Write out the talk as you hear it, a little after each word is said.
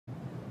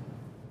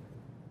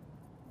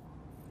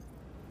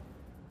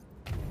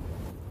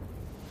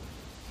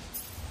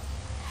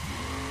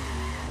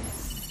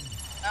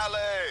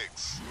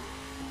months.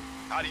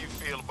 How do you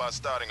feel about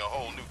starting a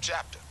whole new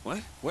chapter? What?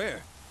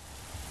 Where?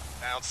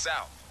 Down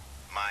south,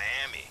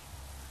 Miami.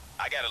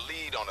 I got a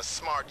lead on a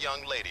smart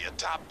young lady, a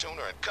top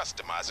tuner and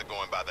customizer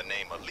going by the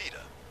name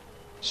Alita.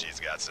 She's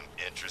got some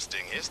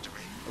interesting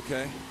history.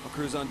 Okay, I'll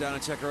cruise on down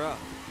and check her out.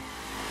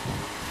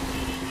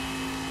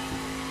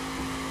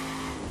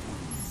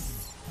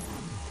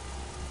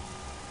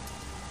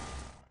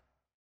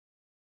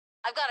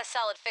 I've got a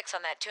solid fix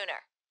on that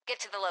tuner.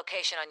 Get to the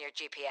location on your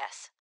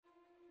GPS.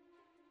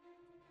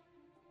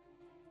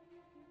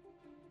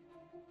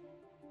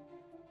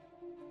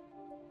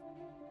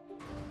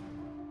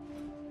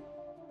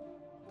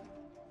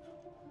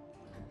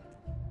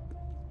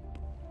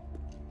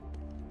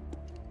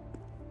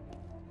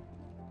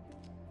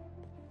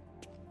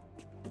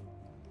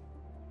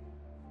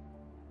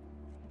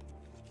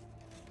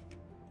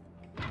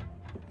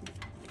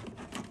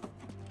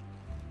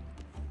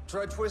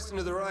 Try twisting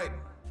to the right.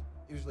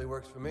 Usually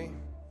works for me.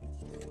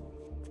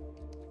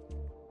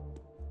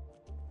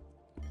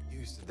 You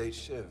used to date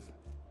Shiv.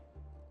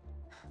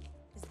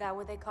 Is that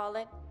what they call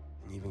it?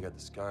 And you even got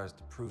the scars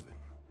to prove it.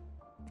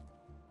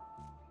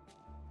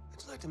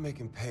 I'd like to make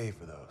him pay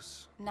for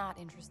those. Not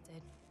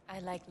interested. I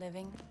like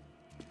living.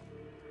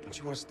 Don't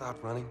you want to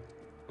stop running?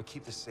 And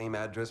keep the same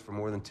address for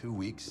more than 2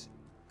 weeks?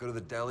 Go to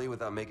the deli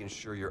without making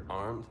sure you're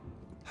armed?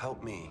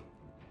 Help me.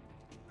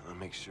 And I'll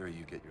make sure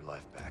you get your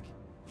life back.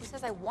 Who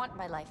says I want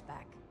my life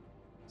back?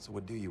 So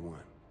what do you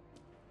want?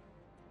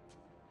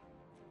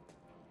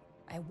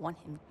 I want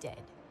him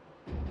dead.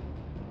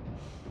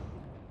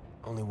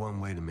 Only one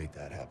way to make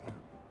that happen.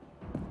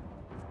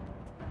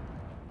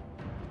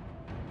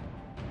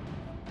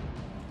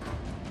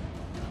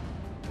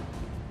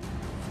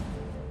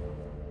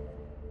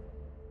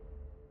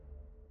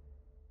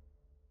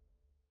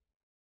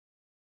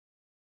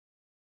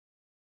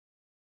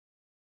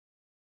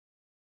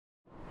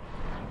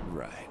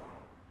 Right.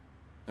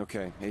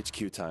 Okay,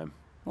 HQ time.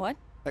 What?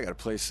 I got a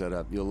place set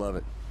up. You'll love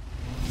it.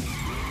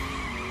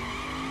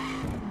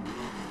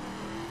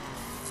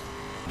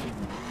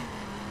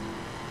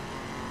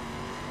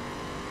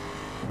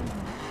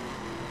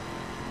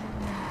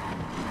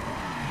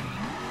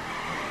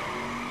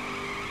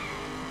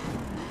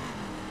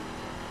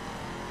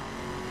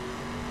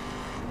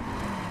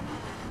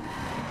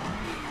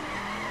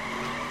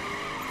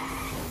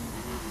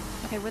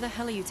 Okay, where the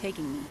hell are you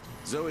taking me?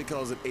 Zoe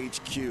calls it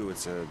HQ.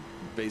 It's a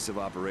base of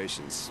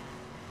operations.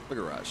 A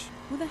garage.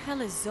 Who the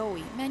hell is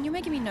Zoe? Man, you're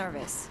making me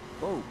nervous.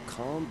 Oh,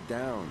 calm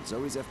down.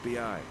 Zoe's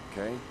FBI,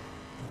 okay?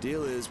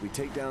 Deal is, we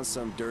take down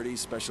some dirty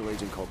special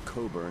agent called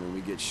Coburn and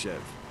we get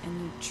Shiv. And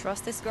you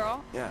trust this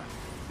girl? Yeah,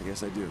 I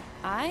guess I do.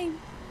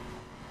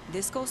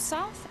 This goes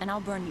south, and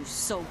I'll burn you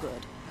so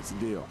good. That's the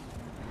deal.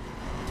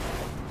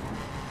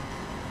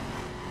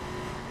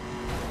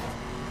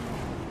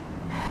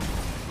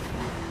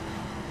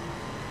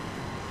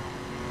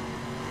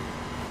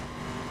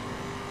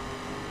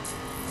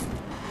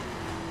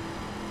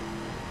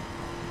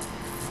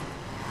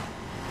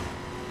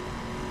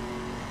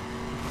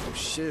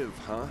 Shiv,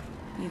 huh?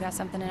 You got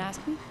something to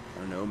ask me? I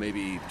don't know,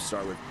 maybe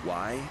start with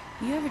why?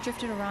 You ever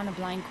drifted around a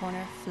blind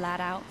corner, flat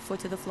out, foot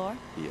to the floor?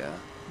 Yeah.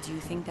 Do you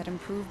think that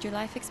improved your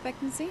life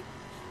expectancy?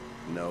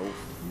 No.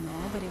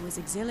 No, but it was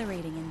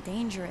exhilarating and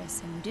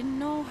dangerous, and you didn't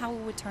know how it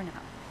would turn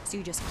out. So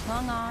you just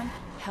clung on,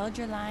 held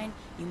your line,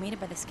 you made it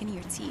by the skin of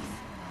your teeth.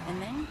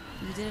 And then,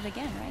 you did it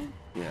again, right?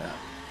 Yeah.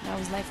 That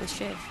was life with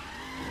Shiv.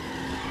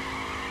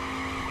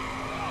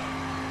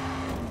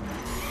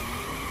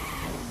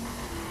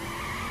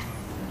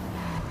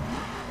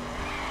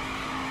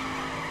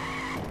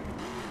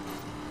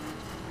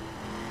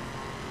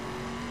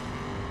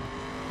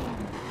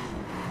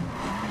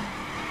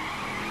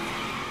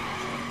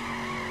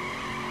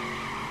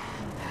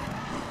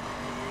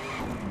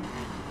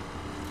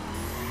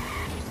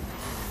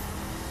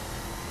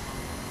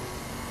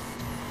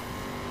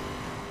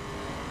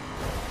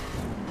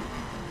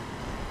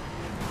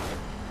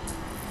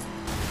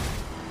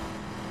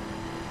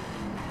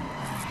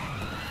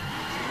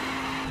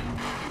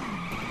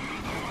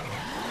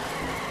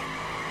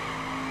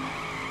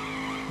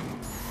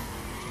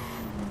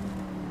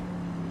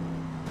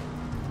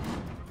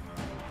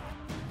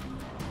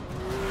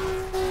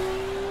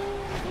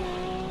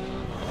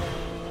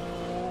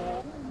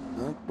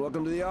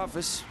 Welcome to the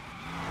office.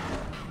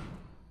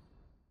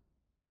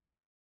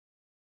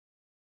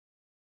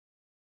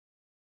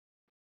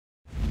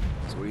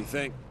 So what do you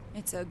think?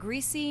 It's a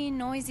greasy,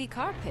 noisy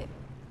carpet.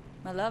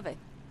 I love it.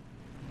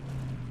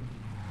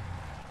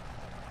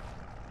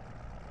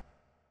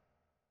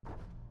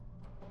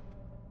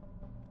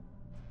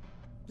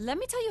 Let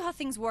me tell you how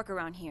things work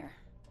around here.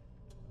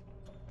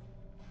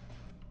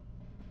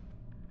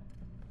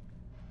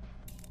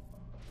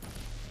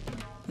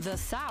 The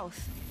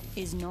South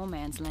is no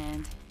man's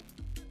land.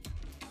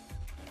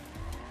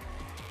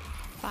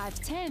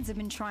 510s have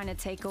been trying to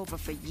take over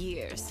for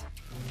years.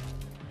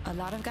 A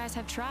lot of guys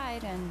have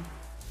tried, and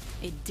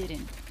it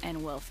didn't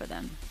end well for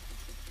them.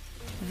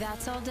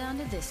 That's all down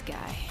to this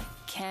guy,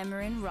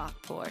 Cameron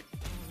Rockport.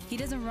 He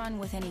doesn't run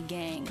with any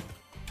gang,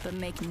 but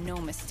make no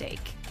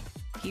mistake,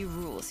 He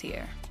rules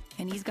here,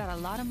 and he's got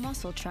a lot of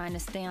muscle trying to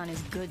stay on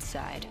his good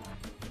side.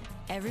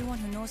 Everyone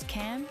who knows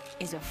Cam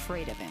is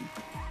afraid of him.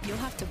 You'll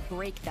have to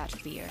break that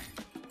fear.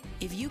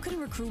 If you can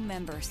recruit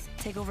members,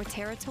 take over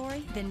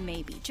territory, then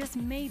maybe, just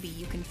maybe,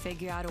 you can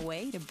figure out a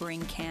way to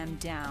bring Cam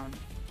down.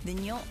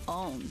 Then you'll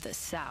own the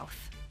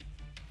South.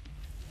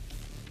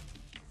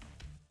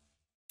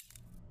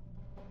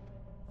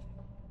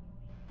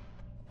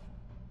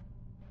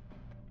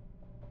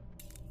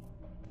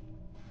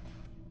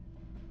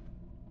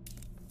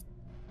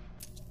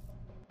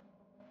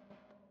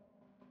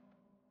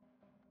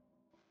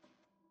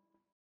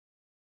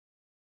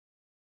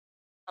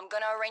 I'm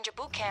gonna arrange a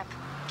boot camp.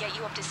 Get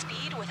you up to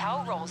speed with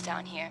how it rolls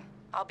down here.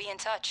 I'll be in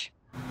touch.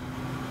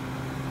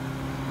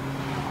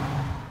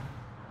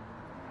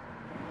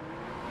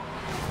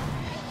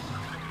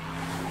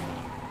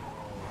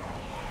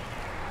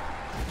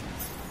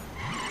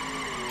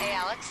 Hey,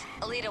 Alex.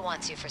 Alita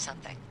wants you for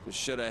something.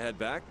 Should I head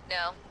back?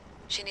 No.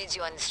 She needs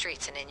you on the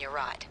streets and in your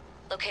ride.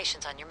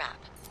 Location's on your map.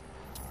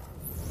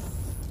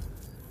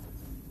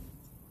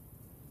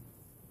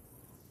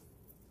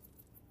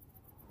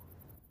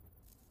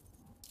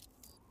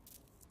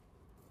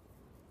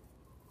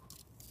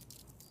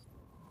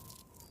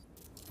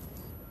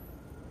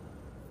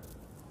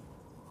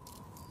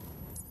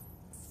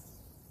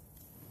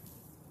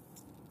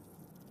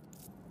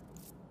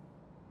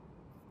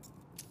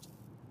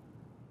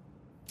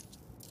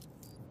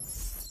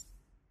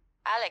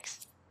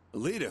 Alex,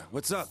 Alita,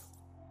 what's up?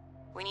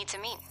 we need to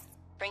meet.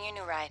 Bring your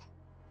new ride.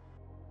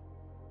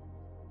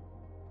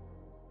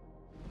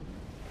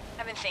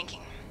 I've been thinking.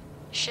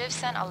 Shiv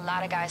sent a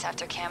lot of guys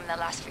after Cam in the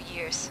last few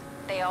years.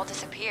 They all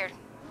disappeared.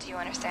 Do you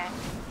understand?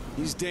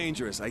 He's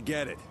dangerous, I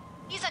get it.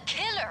 He's a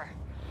killer!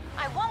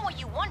 I want what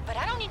you want, but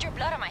I don't need your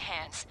blood on my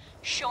hands.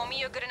 Show me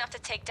you're good enough to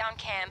take down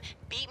Cam,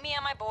 beat me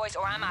and my boys,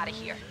 or I'm out of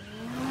here.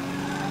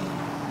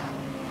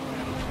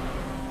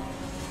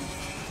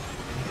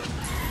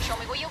 Show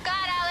me what you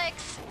got,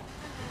 Alex!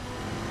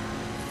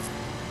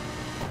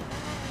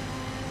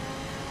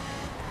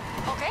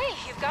 Okay,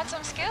 you've got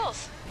some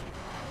skills.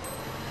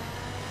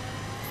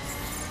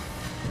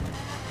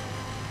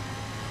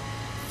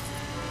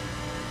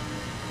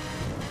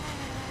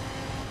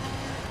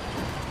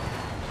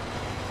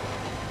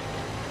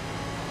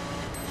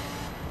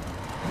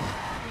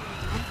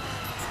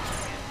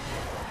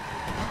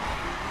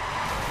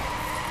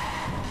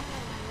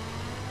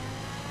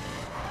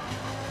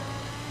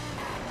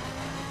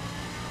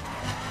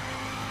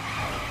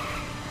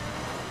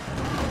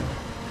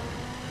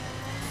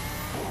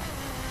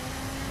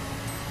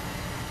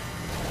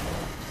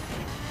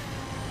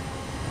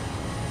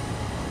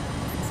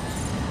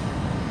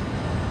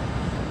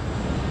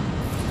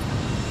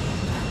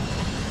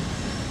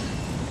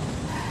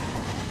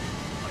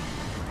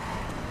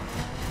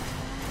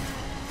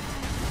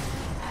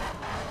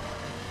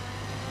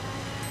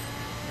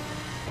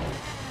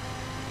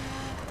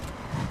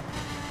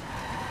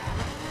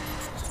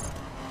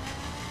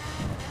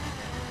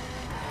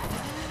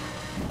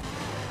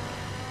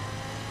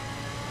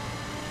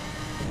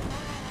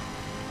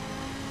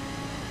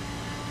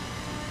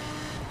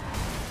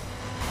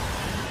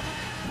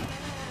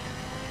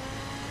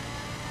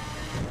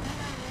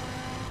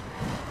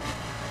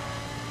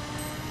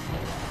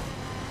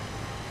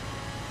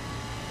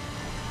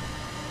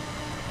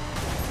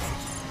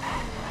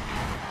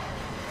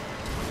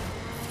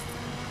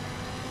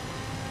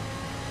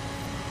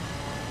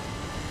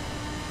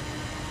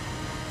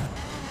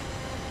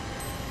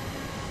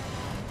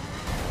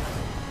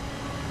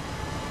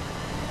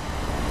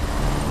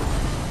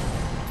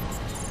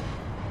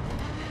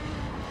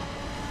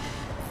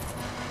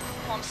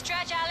 Home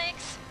stretch,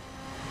 Alex.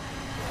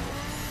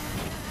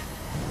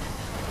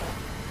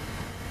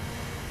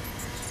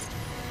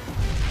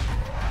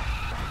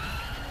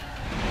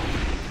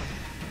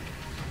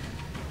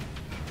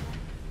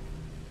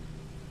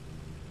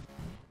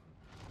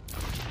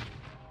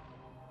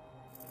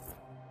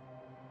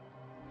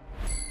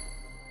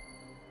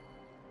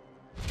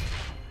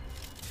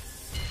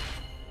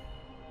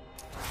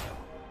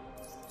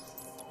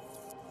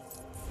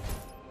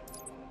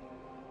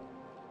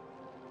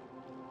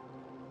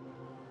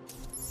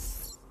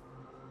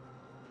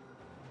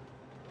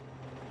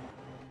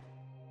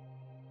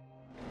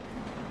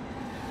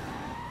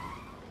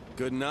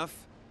 Good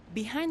enough?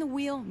 Behind the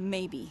wheel,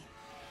 maybe.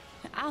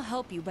 I'll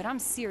help you, but I'm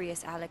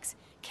serious, Alex.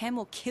 Cam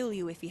will kill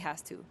you if he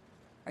has to.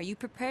 Are you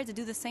prepared to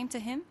do the same to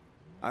him?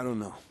 I don't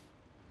know.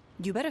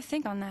 You better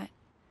think on that.